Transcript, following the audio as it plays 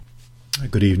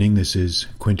Good evening. This is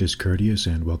Quintus Curtius,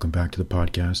 and welcome back to the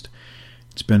podcast.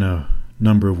 It's been a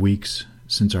number of weeks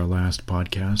since our last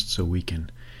podcast, so we can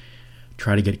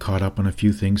try to get caught up on a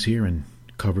few things here and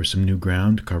cover some new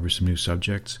ground, cover some new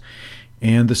subjects.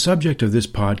 And the subject of this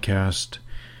podcast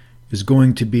is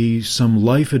going to be some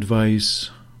life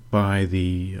advice by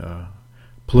the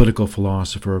political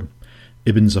philosopher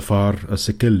Ibn Zafar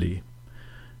as-Sakilli.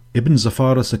 Ibn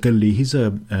Zafar as-Sakilli, he's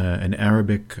an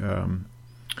Arabic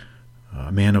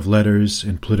man of letters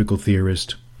and political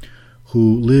theorist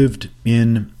who lived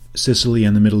in Sicily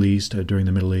and the Middle East during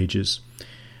the Middle Ages.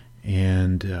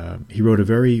 And he wrote a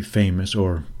very famous,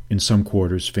 or in some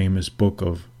quarters, famous book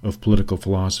of political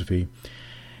philosophy.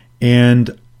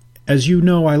 And as you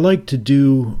know, I like to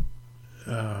do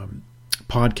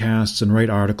podcasts and write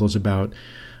articles about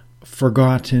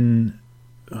forgotten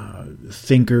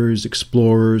thinkers,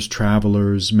 explorers,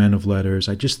 travelers, men of letters.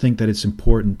 I just think that it's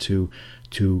important to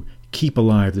keep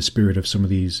alive the spirit of some of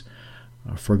these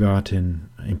forgotten,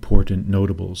 important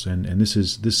notables, and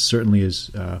this certainly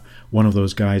is one of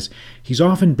those guys. He's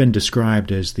often been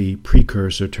described as the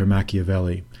precursor to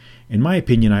Machiavelli. In my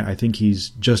opinion, I think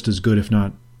he's just as good, if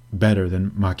not better,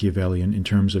 than Machiavelli in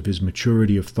terms of his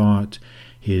maturity of thought,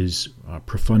 his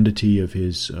profundity of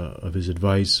his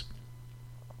advice,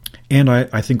 and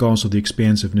I think also the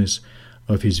expansiveness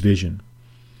of his vision.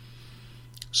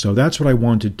 So that's what I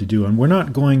wanted to do. And we're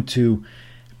not going to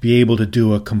be able to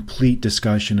do a complete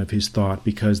discussion of his thought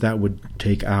because that would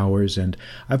take hours. And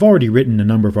I've already written a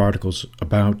number of articles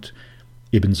about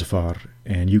Ibn Zafar.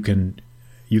 And you can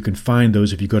find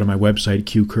those if you go to my website,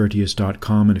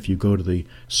 qcurtius.com. And if you go to the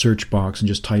search box and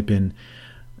just type in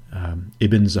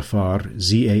Ibn Zafar,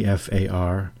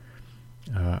 Z-A-F-A-R,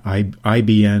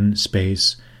 IBN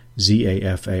space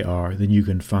Z-A-F-A-R, then you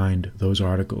can find those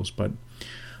articles. But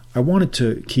I wanted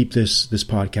to keep this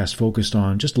podcast focused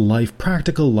on just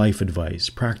practical life advice.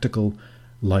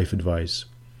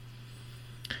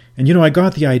 And I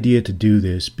got the idea to do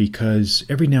this because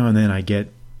every now and then I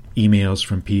get emails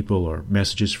from people or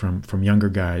messages from younger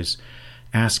guys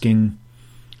asking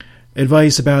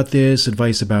advice about this,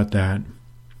 advice about that.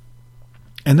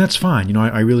 And that's fine.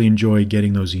 I really enjoy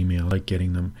getting those emails, I like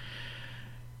getting them.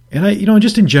 And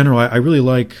just in general, I really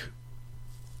like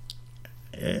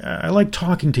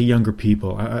talking to younger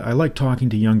people. I like talking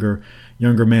to younger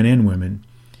men and women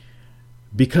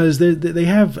because they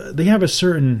have a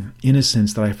certain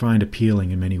innocence that I find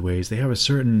appealing in many ways. They have a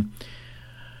certain,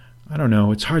 I don't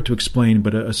know, it's hard to explain,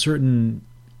 but a certain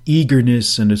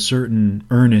eagerness and a certain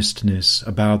earnestness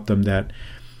about them that,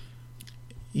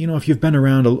 if you've been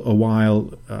around a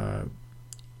while,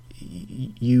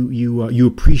 you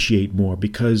appreciate more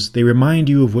because they remind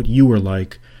you of what you were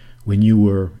like when you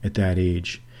were at that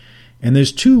age. And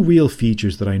there's two real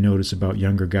features that I notice about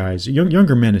younger guys,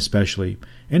 younger men especially,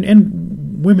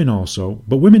 and women also,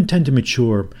 but women tend to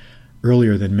mature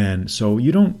earlier than men, so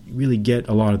you don't really get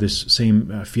a lot of this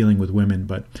same feeling with women.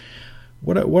 But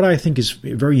what I think is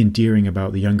very endearing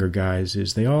about the younger guys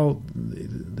is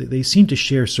they seem to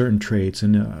share certain traits,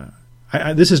 and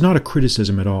this is not a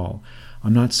criticism at all.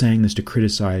 I'm not saying this to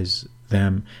criticize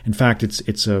them. In fact,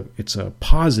 it's a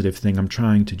positive thing I'm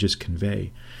trying to just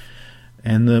convey.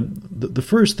 And the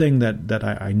first thing that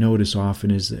I notice often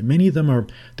is that many of them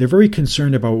they're very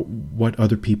concerned about what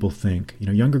other people think.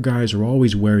 Younger guys are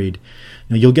always worried.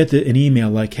 You'll get an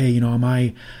email like, "Hey, am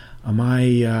I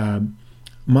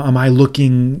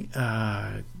looking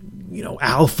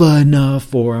alpha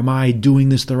enough, or am I doing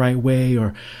this the right way,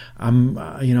 or I'm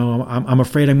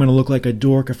afraid I'm going to look like a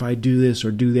dork if I do this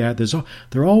or do that."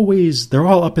 They're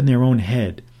all up in their own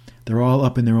head. They're all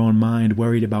up in their own mind,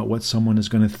 worried about what someone is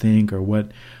going to think, or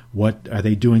what are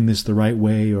they doing this the right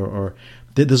way, or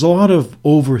there's a lot of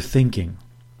overthinking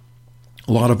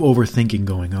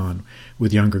going on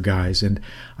with younger guys, and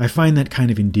I find that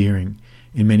kind of endearing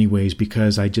in many ways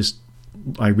because I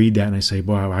read that and I say,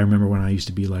 "Wow, I remember when I used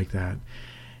to be like that."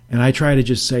 And I try to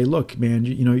just say, "Look, man,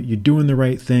 you're doing the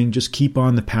right thing. Just keep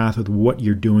on the path of what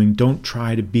you're doing. Don't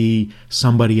try to be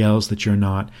somebody else that you're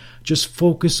not. Just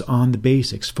focus on the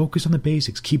basics. Focus on the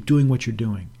basics. Keep doing what you're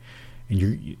doing,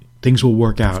 and things will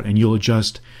work out. And you'll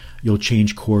adjust. You'll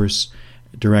change course,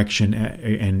 direction,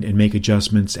 and make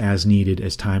adjustments as needed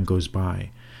as time goes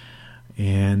by."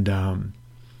 And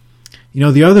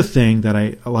the other thing that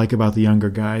I like about the younger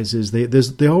guys is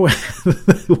they always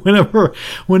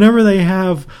whenever they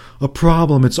have a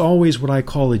problem, it's always what I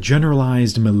call a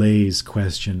generalized malaise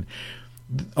question.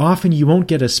 Often you won't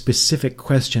get a specific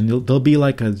question. There'll be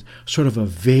like a sort of a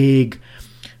vague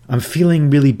I'm feeling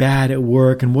really bad at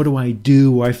work, and what do I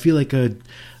do? Or I feel like a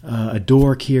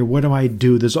dork here. What do I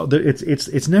do?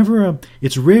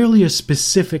 It's rarely a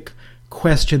specific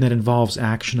question that involves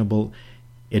actionable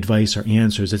advice or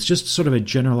answers. It's just sort of a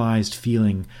generalized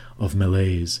feeling of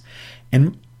malaise.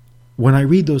 And when I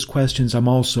read those questions, I'm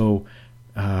also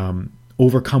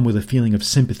overcome with a feeling of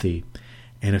sympathy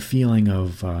and a feeling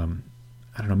of,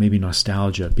 maybe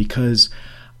nostalgia, because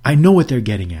I know what they're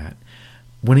getting at.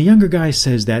 When a younger guy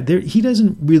says that, he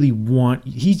doesn't really want,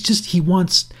 he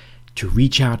wants to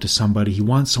reach out to somebody. He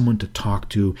wants someone to talk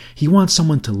to. He wants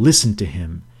someone to listen to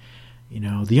him.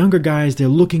 The younger guys, they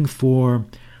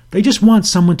just want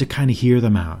someone to kind of hear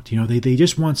them out. They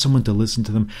just want someone to listen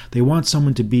to them. They want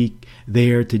someone to be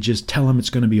there to just tell them it's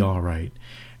going to be all right.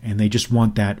 And they just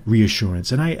want that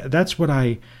reassurance. And that's what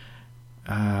I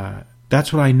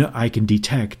know I can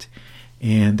detect.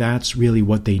 And that's really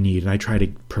what they need. And I try to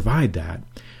provide that.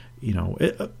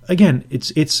 Again,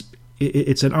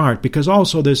 it's an art, because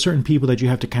also there's certain people that you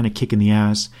have to kind of kick in the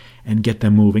ass and get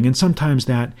them moving. And sometimes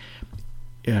that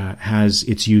has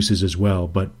its uses as well.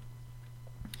 But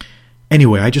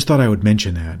anyway, I just thought I would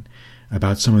mention that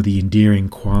about some of the endearing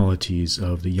qualities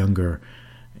of the younger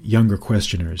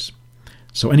questioners.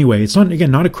 So anyway, it's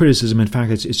not a criticism. In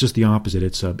fact, it's just the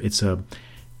opposite.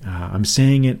 I'm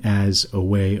saying it as a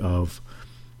way of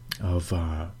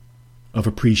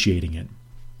appreciating it.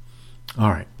 All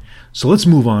right. So let's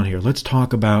move on here. Let's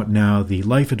talk about now the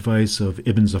life advice of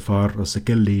Ibn Zafar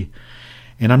al-Sakali.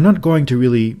 And I'm not going to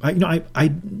really,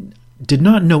 I did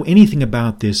not know anything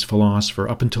about this philosopher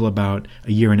up until about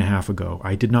a year and a half ago.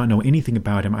 I did not know anything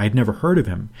about him. I had never heard of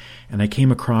him. And I came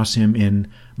across him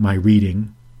in my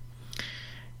reading.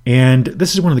 And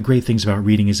this is one of the great things about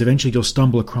reading, is eventually you'll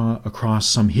stumble across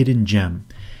some hidden gem.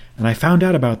 And I found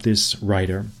out about this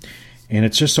writer, and it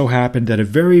just so happened that a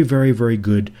very, very, very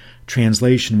good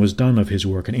translation was done of his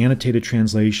work, an annotated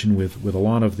translation with a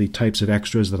lot of the types of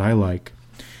extras that I like.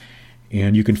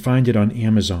 And you can find it on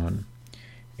Amazon.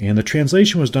 And the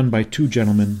translation was done by two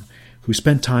gentlemen who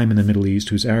spent time in the Middle East,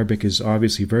 whose Arabic is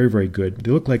obviously very, very good.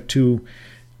 They look like two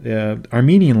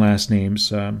Armenian last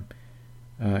names,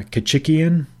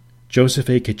 Kechikian, Joseph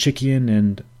A. Kechikian,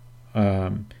 and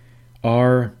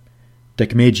R.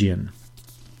 Dekmejian.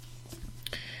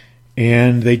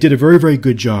 And they did a very, very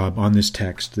good job on this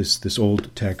text, this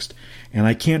old text, and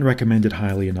I can't recommend it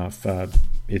highly enough.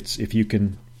 If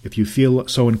you feel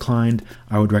so inclined,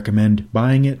 I would recommend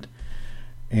buying it,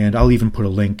 and I'll even put a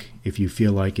link if you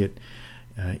feel like it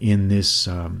in this.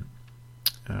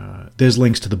 There's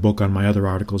links to the book on my other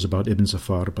articles about Ibn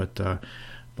Zafar, but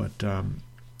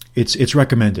it's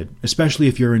recommended, especially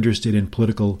if you're interested in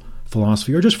political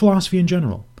philosophy or just philosophy in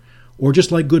general, or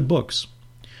just like good books.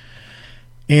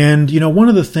 And, one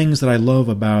of the things that I love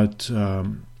about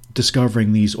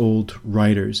discovering these old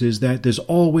writers is that there's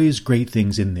always great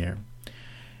things in there.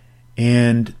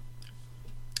 And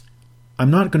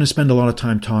I'm not going to spend a lot of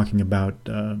time talking about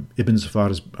Ibn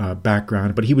Zafar's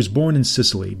background, but he was born in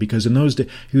Sicily, because in those days,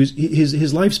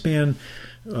 his lifespan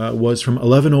was from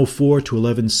 1104 to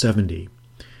 1170.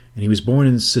 And he was born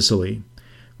in Sicily,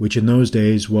 which in those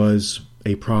days was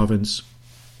a province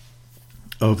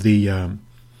of the...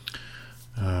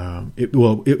 it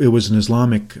was an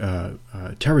Islamic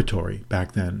territory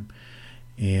back then,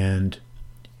 and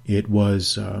it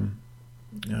was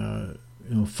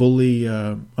fully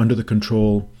under the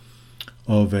control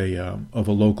of a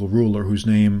local ruler whose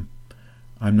name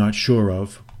I'm not sure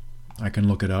of. I can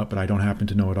look it up, but I don't happen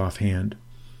to know it offhand.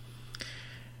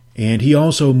 And he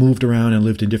also moved around and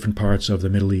lived in different parts of the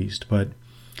Middle East. But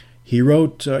he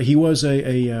wrote. He was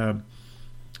a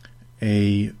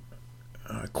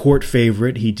court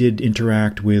favorite. He did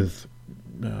interact with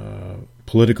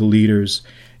political leaders,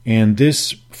 and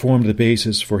this formed the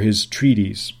basis for his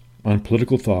treatise on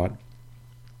political thought,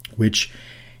 which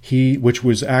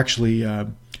was actually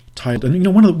titled.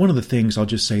 And one of the things, I'll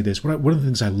just say this. One of the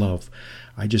things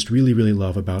I just really, really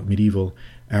love about medieval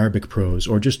Arabic prose,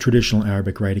 or just traditional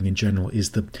Arabic writing in general,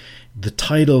 is the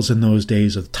titles in those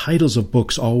days. The titles of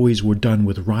books always were done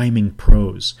with rhyming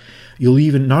prose. You'll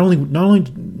even not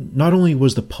only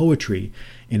was the poetry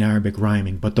in Arabic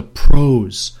rhyming, but the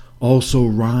prose also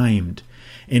rhymed,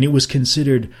 and it was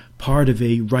considered part of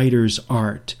a writer's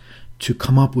art to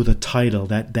come up with a title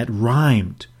that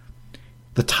rhymed.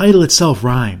 The title itself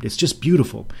rhymed. It's just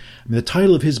beautiful. The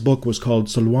title of his book was called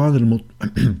Salwan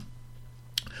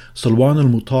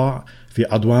al-Muta' fi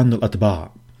Adwan al-Atba'.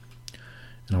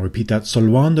 And I'll repeat that.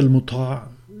 Salwan al-Muta'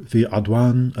 fi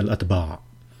Adwan al-Atba'.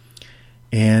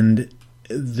 And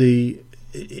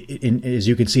as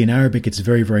you can see in Arabic, it's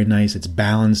very, very nice. It's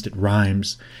balanced. It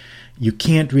rhymes. you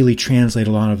can't really translate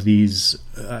a lot of these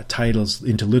titles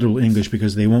into literal English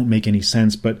because they won't make any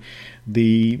sense. But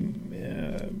a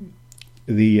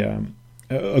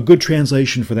good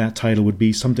translation for that title would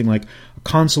be something like "A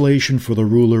Consolation for the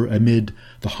Ruler Amid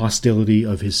the Hostility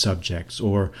of His Subjects,"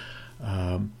 or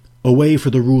a way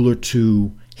for the ruler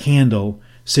to handle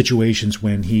situations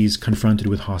when he's confronted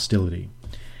with hostility.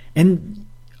 And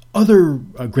other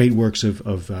great works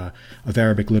of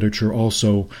Arabic literature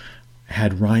also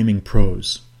had rhyming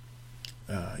prose.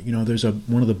 There's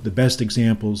one of the best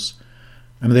examples.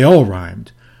 I mean, they all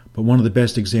rhymed, but one of the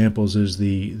best examples is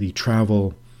the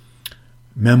travel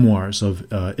memoirs of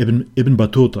Ibn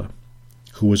Battuta,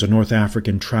 who was a North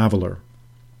African traveler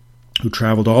who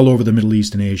traveled all over the Middle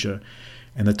East and Asia.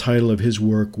 And the title of his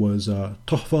work was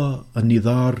Tuhfa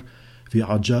al-Nidhar fi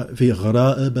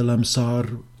Gharaib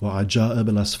al-Amsar wa Ajaib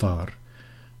al-Asfar.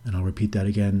 And I'll repeat that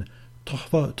again.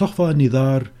 Tuhfa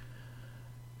al-Nidhar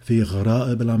fi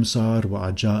Gharaib al-Amsar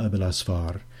wa Ajaib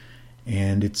al-Asfar.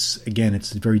 And it's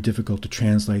very difficult to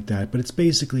translate that, but it's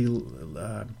basically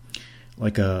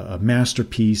like a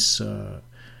masterpiece,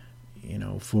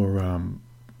 for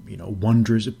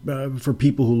wonders, for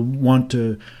people who want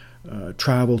to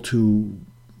travel to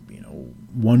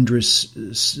wondrous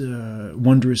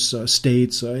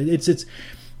states. It's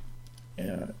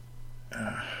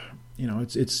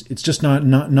just not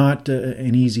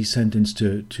an easy sentence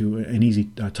to an easy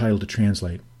title to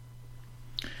translate.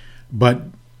 But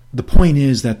the point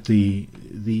is that the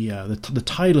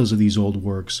titles of these old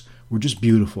works were just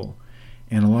beautiful,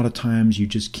 and a lot of times you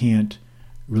just can't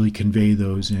really convey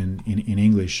those in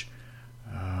English,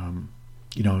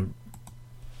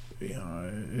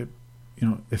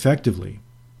 effectively.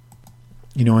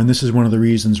 And this is one of the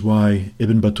reasons why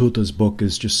Ibn Battuta's book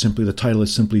is just simply, the title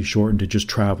is simply shortened to just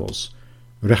Travels.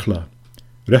 Rihlati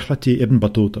Ibn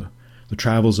Battuta, the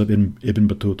Travels of Ibn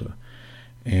Battuta.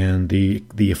 And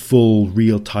the full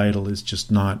real title is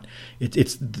just not,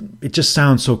 it just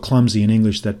sounds so clumsy in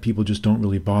English that people just don't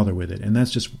really bother with it. And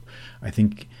that's just, I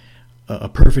think, a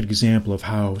perfect example of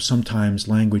how sometimes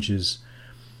languages,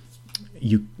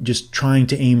 you just trying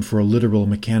to aim for a literal,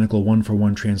 mechanical,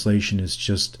 one-for-one translation is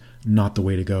just not the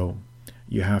way to go.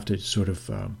 You have to sort of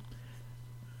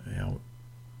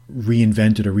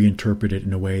reinvent it or reinterpret it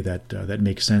in a way that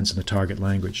makes sense in the target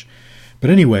language.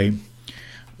 But anyway,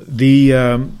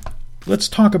 let's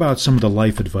talk about some of the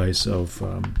life advice of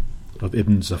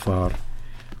Ibn Zafar.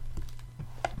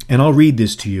 And I'll read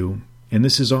this to you. And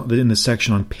this is in the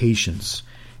section on patience.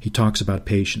 He talks about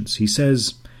patience. He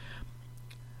says,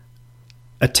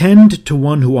 "Attend to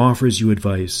one who offers you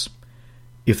advice.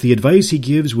 If the advice he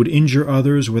gives would injure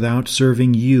others without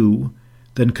serving you,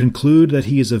 then conclude that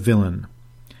he is a villain.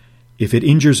 If it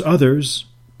injures others,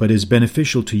 but is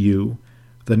beneficial to you,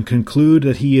 then conclude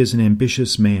that he is an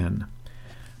ambitious man.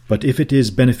 But if it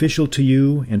is beneficial to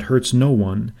you and hurts no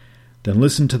one, then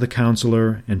listen to the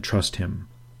counselor and trust him."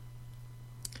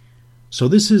 So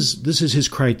this is his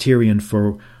criterion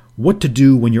for what to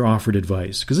do when you're offered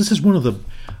advice. Because this is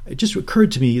it just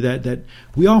occurred to me that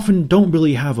we often don't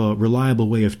really have a reliable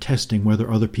way of testing whether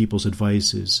other people's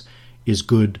advice is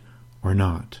good or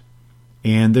not.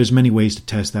 And there's many ways to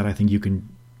test that. I think you can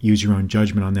use your own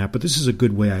judgment on that. But this is a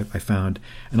good way I found.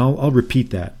 And I'll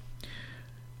repeat that.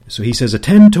 So he says,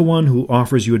 "Attend to one who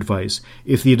offers you advice.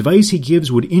 If the advice he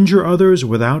gives would injure others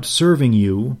without serving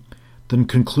you, then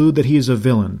conclude that he is a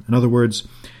villain." In other words,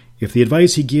 if the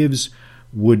advice he gives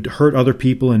would hurt other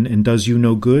people and does you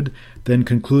no good, then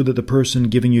conclude that the person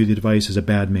giving you the advice is a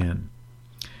bad man.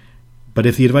 But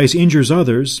if the advice injures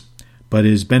others, but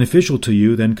is beneficial to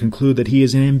you, then conclude that he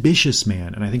is an ambitious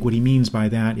man. And I think what he means by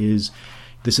that is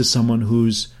this is someone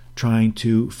who's trying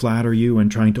to flatter you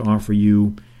and trying to offer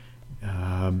you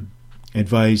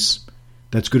advice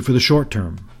that's good for the short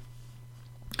term.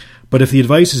 But if the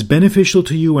advice is beneficial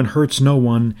to you and hurts no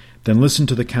one, then listen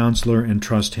to the counselor and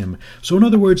trust him. So in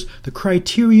other words, the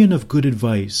criterion of good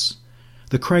advice,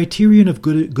 it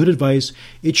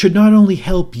should not only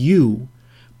help you,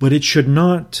 but it should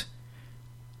not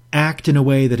act in a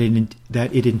way that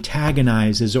it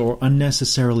antagonizes or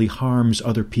unnecessarily harms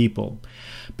other people.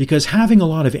 Because having a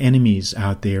lot of enemies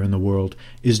out there in the world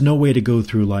is no way to go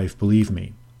through life, believe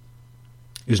me.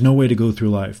 Is no way to go through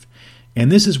life. And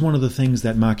this is one of the things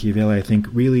that Machiavelli, I think,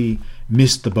 really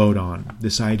missed the boat on.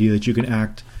 This idea that you can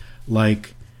act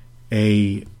like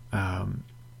you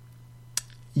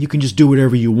can just do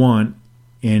whatever you want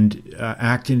and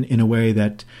act in a way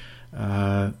that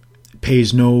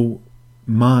pays no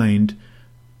mind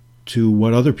to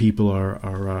what other people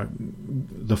are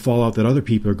the fallout that other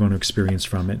people are going to experience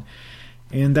from it.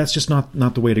 And that's just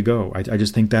not the way to go. I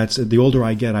just think that's, the older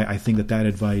I get, I think that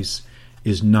advice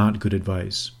is not good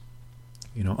advice.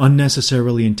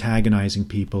 Unnecessarily antagonizing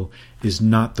people is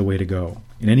not the way to go.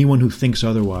 And anyone who thinks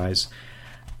otherwise,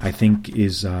 I think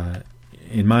is,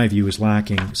 in my view, is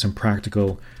lacking some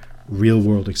practical,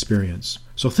 real-world experience.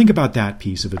 So think about that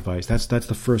piece of advice. That's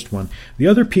the first one. The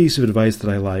other piece of advice that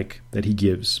I like that he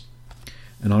gives,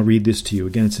 and I'll read this to you.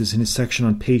 Again, it's in his section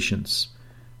on patience.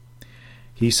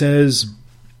 He says,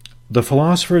 "The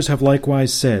philosophers have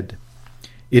likewise said,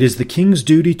 it is the king's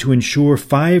duty to ensure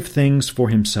 5 things for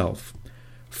himself.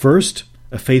 First,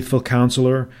 a faithful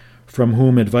counselor, from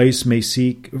whom advice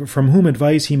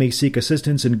he may seek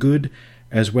assistance in good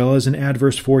as well as in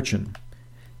adverse fortune.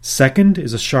 Second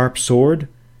is a sharp sword,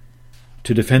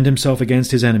 to defend himself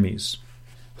against his enemies.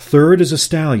 Third is a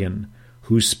stallion,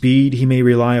 whose speed he may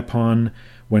rely upon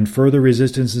when further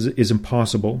resistance is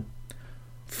impossible.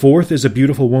 Fourth is a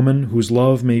beautiful woman, whose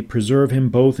love may preserve him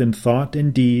both in thought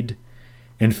and deed.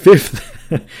 And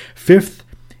fifth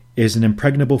is an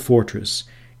impregnable fortress,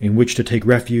 in which to take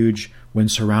refuge when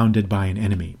surrounded by an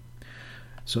enemy."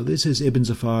 So this is Ibn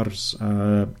Zafar's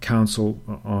counsel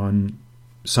on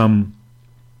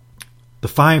the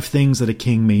 5 things that a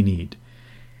king may need.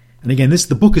 And again,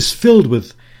 the book is filled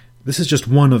with, this is just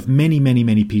one of many, many,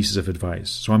 many pieces of advice.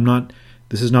 So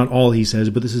this is not all he says,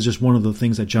 but this is just one of the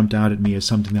things that jumped out at me as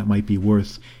something that might be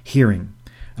worth hearing.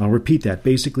 And I'll repeat that.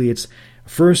 Basically, it's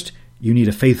first, you need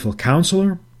a faithful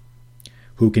counselor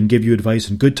who can give you advice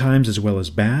in good times as well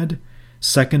as bad.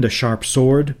 Second, a sharp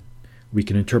sword. We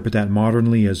can interpret that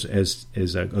modernly as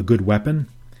a good weapon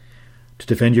to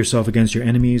defend yourself against your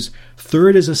enemies.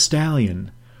 Third is a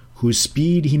stallion, whose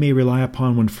speed he may rely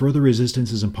upon when further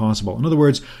resistance is impossible. In other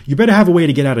words, you better have a way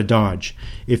to get out of Dodge.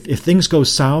 If things go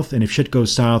south and if shit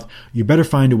goes south, you better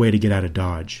find a way to get out of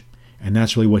Dodge. And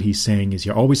that's really what he's saying, is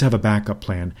you always have a backup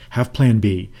plan. Have plan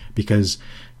B, because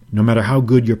no matter how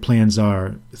good your plans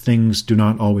are, things do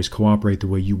not always cooperate the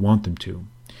way you want them to.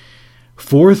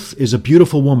 Fourth is a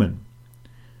beautiful woman.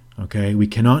 Okay, we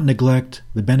cannot neglect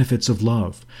the benefits of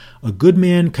love. A good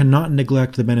man cannot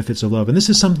neglect the benefits of love. And this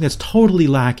is something that's totally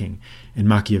lacking in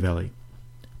Machiavelli.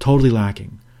 Totally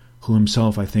lacking. Who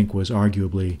himself, I think, was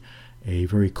arguably a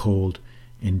very cold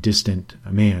and distant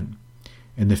man.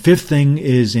 And the fifth thing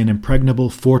is an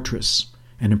impregnable fortress.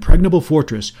 An impregnable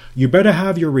fortress. You better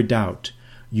have your redoubt.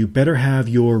 You better have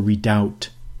your redoubt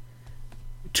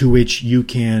to which you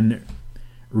can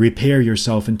repair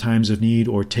yourself in times of need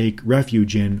or take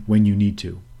refuge in when you need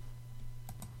to.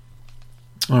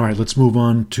 All right, let's move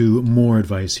on to more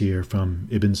advice here from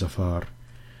Ibn Zafar.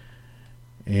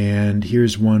 And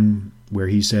here's one where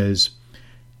he says,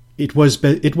 it was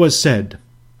said,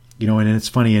 and it's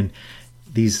funny in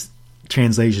these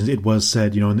translations, it was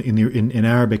said, in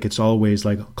Arabic it's always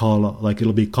like qala, like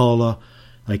it'll be qala,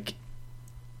 like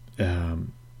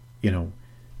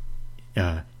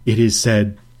it is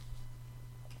said,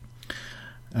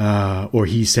 or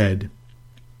he said.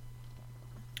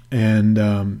 And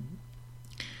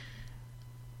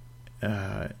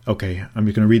okay, I'm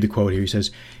just going to read the quote here. He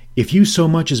says, "If you so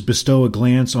much as bestow a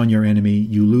glance on your enemy,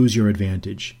 you lose your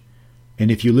advantage.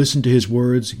 And if you listen to his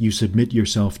words, you submit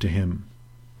yourself to him."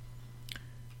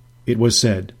 It was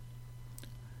said,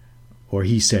 or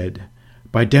he said,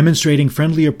 "By demonstrating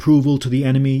friendly approval to the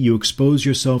enemy, you expose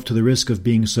yourself to the risk of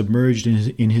being submerged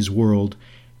in his world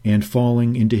and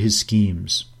falling into his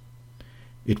schemes."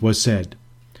 It was said,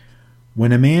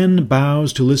 "When a man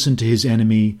bows to listen to his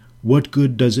enemy, what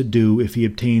good does it do if he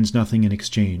obtains nothing in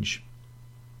exchange?"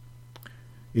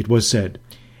 It was said,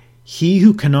 "He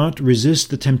who cannot resist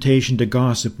the temptation to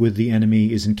gossip with the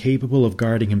enemy is incapable of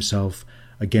guarding himself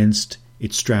against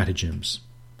its stratagems."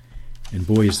 And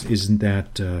boy, isn't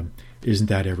that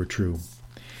ever true?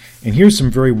 And here's some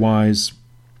very wise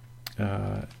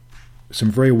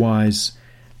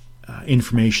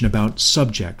information about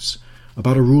subjects,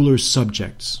 about a ruler's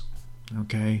subjects.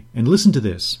 Okay, and listen to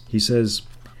this. He says,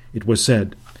 it was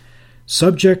said,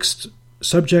 Subjects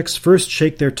first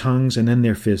shake their tongues and then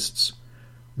their fists.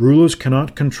 Rulers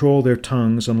cannot control their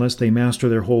tongues unless they master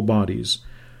their whole bodies,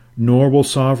 nor will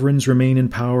sovereigns remain in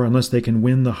power unless they can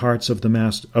win the hearts of the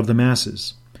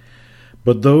masses.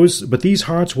 But these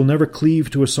hearts will never cleave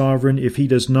to a sovereign if he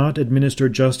does not administer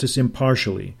justice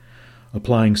impartially,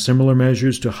 applying similar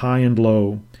measures to high and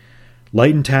low,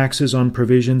 lighten taxes on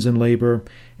provisions and labor,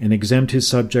 and exempt his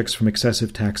subjects from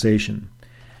excessive taxation.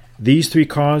 These 3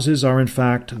 causes are in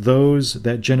fact those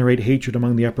that generate hatred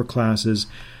among the upper classes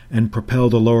and propel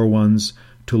the lower ones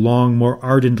to long more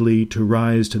ardently to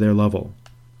rise to their level.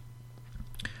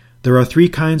 There are 3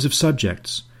 kinds of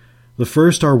subjects: The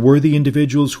first are worthy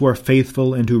individuals who are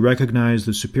faithful and who recognize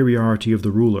the superiority of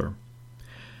the ruler.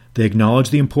 They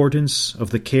acknowledge the importance of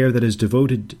the care that is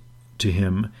devoted to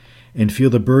him and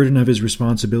feel the burden of his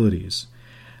responsibilities.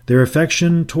 Their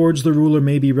affection towards the ruler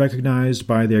may be recognized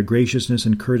by their graciousness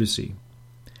and courtesy.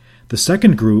 The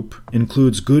second group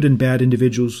includes good and bad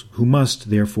individuals who must,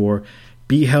 therefore,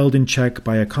 be held in check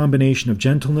by a combination of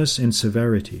gentleness and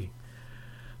severity.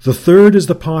 The third is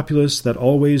the populace that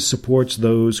always supports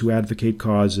those who advocate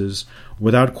causes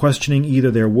without questioning either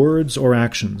their words or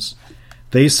actions.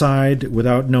 They side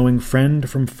without knowing friend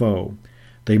from foe.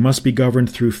 They must be governed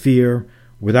through fear,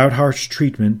 without harsh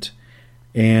treatment,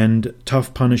 and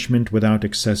tough punishment without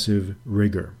excessive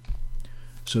rigor.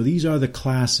 So these are the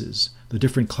classes, the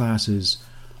different classes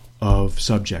of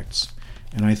subjects.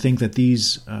 And I think that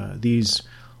these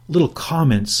little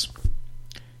comments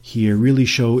here really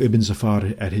show Ibn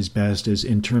Zafar at his best as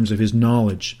in terms of his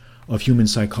knowledge of human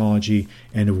psychology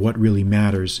and of what really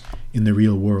matters in the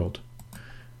real world.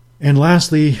 And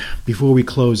lastly, before we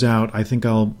close out, I think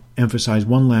I'll emphasize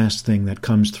one last thing that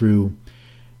comes through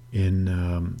in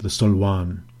the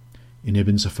Solwan, in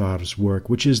Ibn Zafar's work,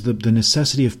 which is the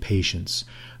necessity of patience,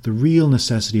 the real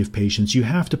necessity of patience. You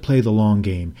have to play the long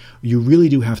game. You really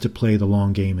do have to play the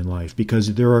long game in life,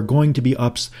 because there are going to be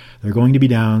ups, there are going to be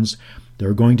downs, there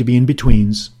are going to be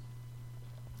in-betweens,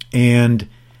 and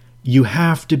you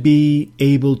have to be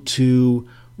able to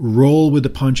roll with the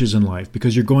punches in life,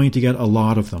 because you're going to get a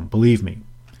lot of them, believe me.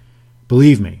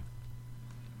 Believe me.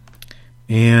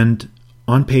 And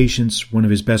on patience, one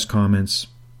of his best comments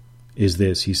is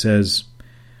this. He says,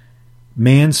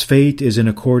 "Man's fate is in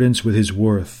accordance with his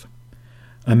worth.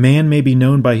 A man may be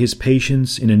known by his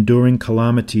patience in enduring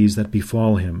calamities that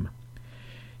befall him.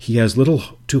 He has little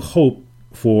to hope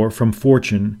for from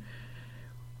fortune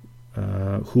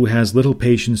who has little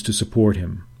patience to support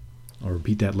him." I'll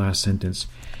repeat that last sentence.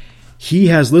 He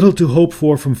has little to hope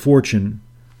for from fortune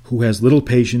who has little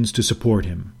patience to support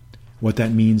him. What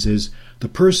that means is the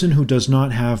person who does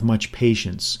not have much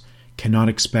patience cannot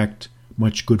expect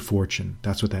much good fortune.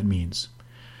 That's what that means.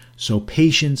 So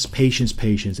patience, patience,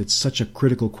 patience. It's such a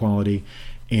critical quality.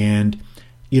 And,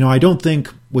 I don't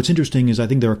think, what's interesting is I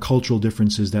think there are cultural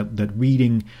differences that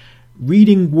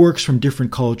reading works from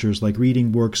different cultures, like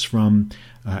reading works from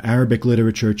Arabic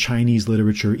literature, Chinese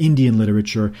literature, Indian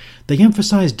literature. They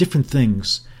emphasize different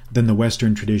things than the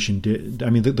Western tradition did. I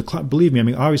mean, believe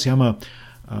me, obviously I'm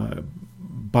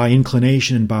by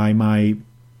inclination and by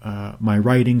my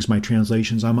writings, my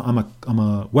translations, I'm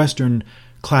a Western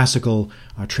classical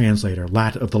translator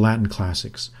of the Latin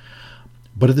classics.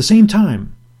 But at the same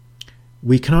time,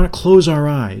 we cannot close our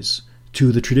eyes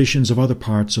to the traditions of other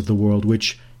parts of the world,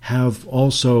 which have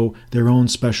also their own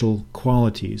special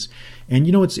qualities. And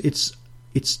it's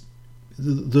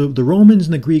the Romans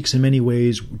and the Greeks in many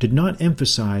ways did not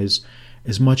emphasize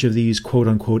as much of these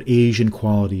quote-unquote Asian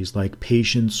qualities like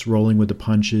patience, rolling with the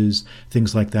punches,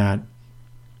 things like that,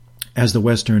 as the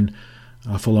Western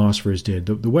philosophers did.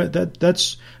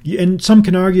 That's and some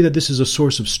can argue that this is a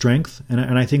source of strength, and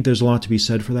I think there's a lot to be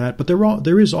said for that. But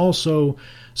there is also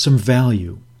some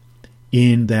value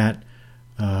in that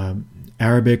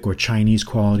Arabic or Chinese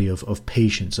quality of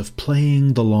patience, of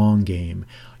playing the long game.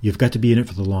 You've got to be in it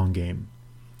for the long game.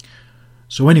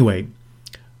 So anyway,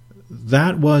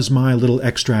 that was my little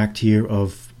extract here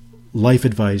of life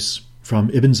advice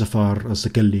from Ibn Zafar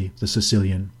al-Sakalli, the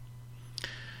Sicilian.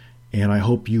 And I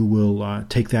hope you will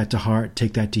take that to heart,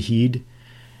 take that to heed.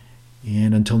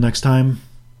 And until next time,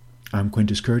 I'm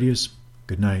Quintus Curtius.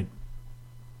 Good night.